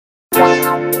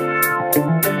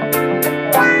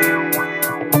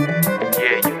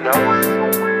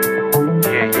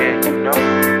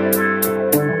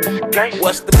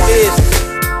what's the business?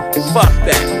 Fuck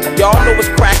that. Y'all know what's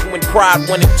cracking when Pride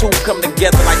 1 and 2 come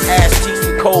together like ass cheeks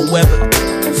in cold weather.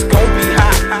 It's gon' be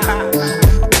hot.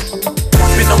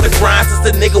 Been on the grind since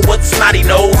the nigga was a snotty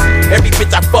nose. Every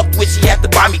bitch I fucked with, she had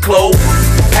to buy me clothes.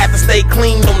 Had to stay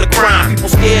clean on the grind.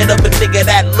 People scared of a nigga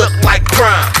that look like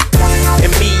crime.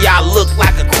 And me, I look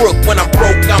like a crook. When I'm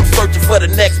broke, I'm searching for the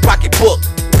next pocketbook.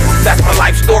 That's my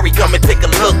life story, come and take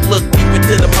a look. Look deep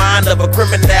into the mind of a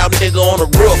criminal nigga on the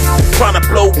roof, tryna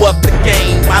blow up the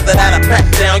game. Either that or pack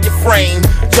down your frame.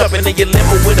 Jumping in your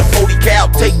limo with a 40 cal,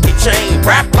 take your chain.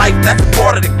 Rap life, that's a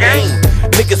part of the game.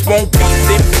 Niggas won't beat,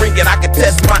 then bring it. I can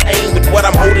test my aim with what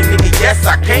I'm holding, nigga, yes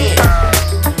I can.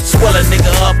 Swell a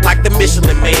nigga up like the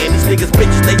Michelin Man. These niggas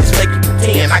bitches, they just make you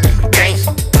pretend. I keep it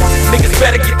gangsta. Niggas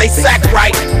better get they sack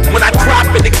right. When I drop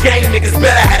in the game, niggas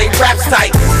better have they raps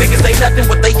tight. Niggas ain't nothing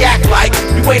what they act like.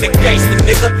 You ain't a gangster,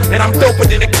 nigga, and I'm doper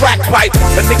than a crack pipe.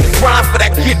 A nigga grind for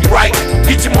that, get right.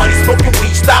 Get your money, smoke your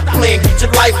weed, stop playing, get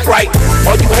your life right.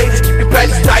 All you haters, keep your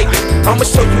panties tight. I'ma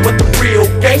show you what the real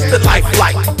gangster life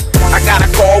like. I got a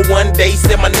call one day,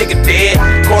 said my nigga dead.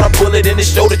 Caught a bullet in his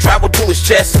shoulder, traveled to his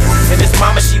chest. And his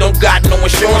mama, she don't got no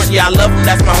insurance. Yeah, I love him,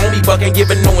 that's my homie, but can't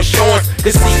give him no insurance.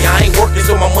 Cause see, I ain't working,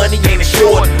 so my money ain't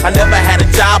assured. I never had a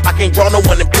job, I can't draw no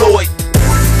unemployed.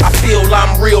 I feel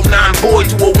I'm real non-boy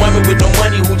to a woman with no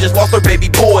money who just lost her baby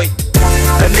boy.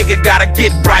 A nigga gotta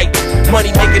get right.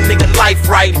 Money make a nigga life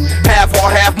right. Half or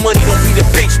half money, don't be the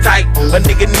bitch type. A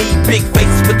nigga need big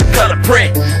faces with the color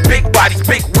print. Big bodies,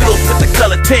 big wheels with the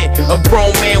color tint. A grown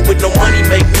man with no money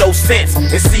make no sense.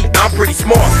 And see, I'm pretty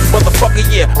smart. Motherfucker,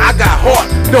 yeah, I got heart.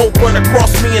 Don't run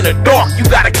across me in the dark, you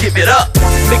gotta give it up.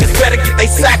 Niggas better get they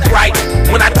sack right.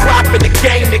 When I drop in the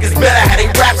game, niggas better have they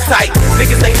raps tight.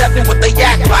 Niggas ain't nothing what they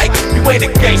act like. You ain't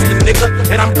a gangster, nigga,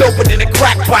 and I'm doper than a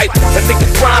crack pipe. A nigga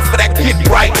grind for that, get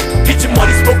right. Get your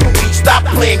money, smoke your weed, stop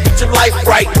playing, get your life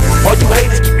right. All you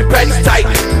haters, keep your panties tight.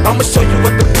 I'ma show you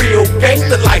what the real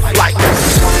gangster life like.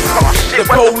 The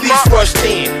police rushed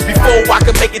in before I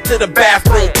could make it to the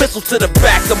bathroom. Pistol to the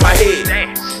back of my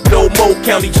head. No more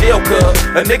county jail, cuz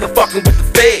a nigga fucking with the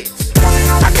feds.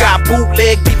 I got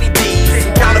bootleg DVDs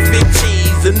and counterfeit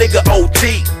cheese, a nigga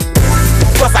OT.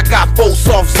 Plus I got 4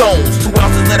 soft zones, 2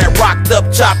 ounces of that rocked up,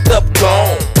 chopped up,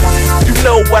 gone. You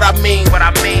know what I mean.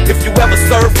 If you ever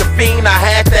served the fiend, I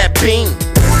had that beam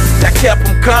that kept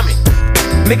them coming.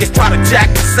 Niggas try to jack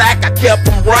the sack, I kept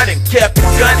them running, kept them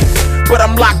gunning. But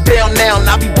I'm locked down now and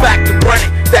I'll be back to running.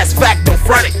 That's fact, don't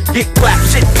front it. Get clapped,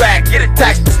 shit bag, get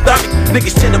attached to stomach.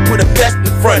 Niggas should've put a vest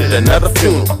in front of another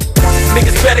funeral.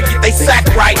 Niggas better get they sack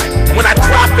right. When I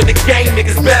drop in the game,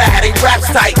 niggas better have they raps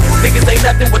tight. Niggas ain't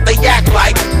nothing what they act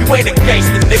like. You ain't a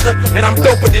gangster, nigga, and I'm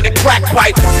doper than a crack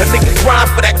pipe. A nigga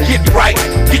grind for that, get right.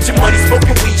 Get your money, smoke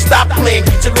your weed, stop playing,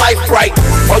 get your life right.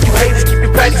 All you haters, keep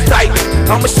your panties tight.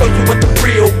 I'ma show you what the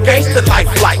real gangster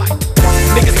life like.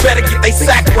 Niggas better get they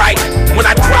sack right. When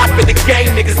I drop in the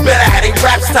game, niggas better have they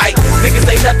raps tight. Niggas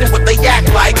ain't nothing what they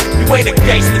act like. You ain't a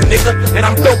gangster, nigga, and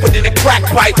I'm doper than a crack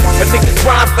pipe. A nigga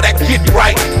grind for that, get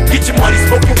right. Get your money,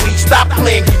 smoke your weed, stop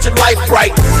playing, get your life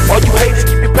right. All you haters,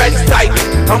 keep your panties tight.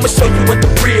 I'ma show you what the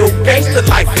real gangster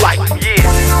life like.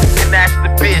 Yeah, and that's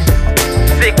the business.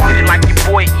 Sick with it like your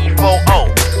boy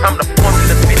E4O. I'm the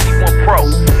Formula 51 Pro.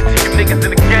 And to you niggas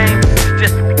in the game, it's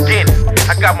just the beginning.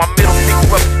 I got my middle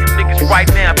finger up to you niggas right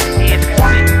now. If you hands can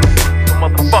see, so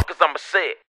motherfuckers, I'ma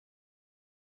say it.